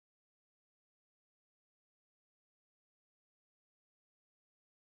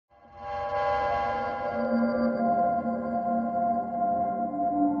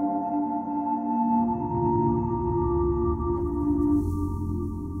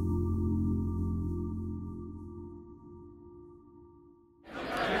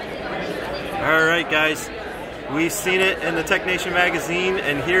right, guys, we've seen it in the Tech Nation magazine,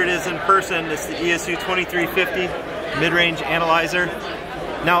 and here it is in person. It's the ESU 2350 mid-range analyzer.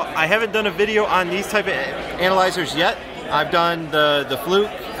 Now, I haven't done a video on these type of analyzers yet. I've done the Fluke,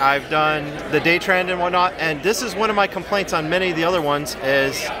 I've done the Day Trend and whatnot, and this is one of my complaints on many of the other ones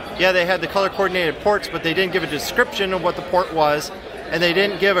is, yeah, they had the color coordinated ports, but they didn't give a description of what the port was, and they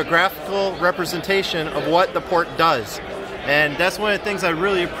didn't give a graphical representation of what the port does. And that's one of the things I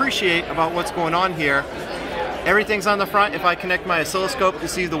really appreciate about what's going on here. Everything's on the front. If I connect my oscilloscope to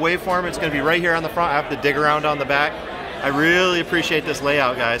see the waveform, it's going to be right here on the front. I have to dig around on the back. I really appreciate this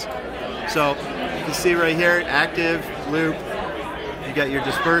layout, guys. So you can see right here, active, loop, you got your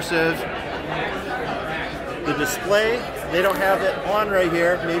dispersive. The display, they don't have it on right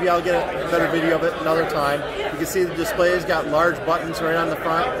here. Maybe I'll get a better video of it another time. You can see the display's got large buttons right on the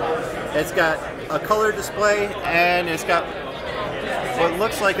front. It's got a color display, and it's got what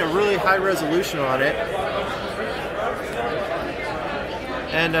looks like a really high resolution on it.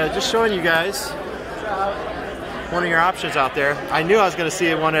 And just showing you guys one of your options out there. I knew I was going to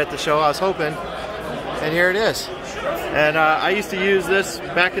see one at the show, I was hoping, and here it is. And I used to use this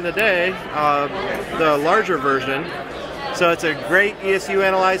back in the day, the larger version. So it's a great ESU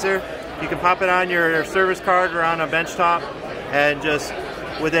analyzer. You can pop it on your service card or on a benchtop and just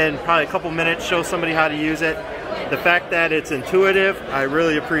within probably a couple minutes show somebody how to use it. The fact that it's intuitive, I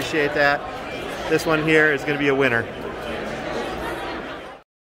really appreciate that. This one here is going to be a winner.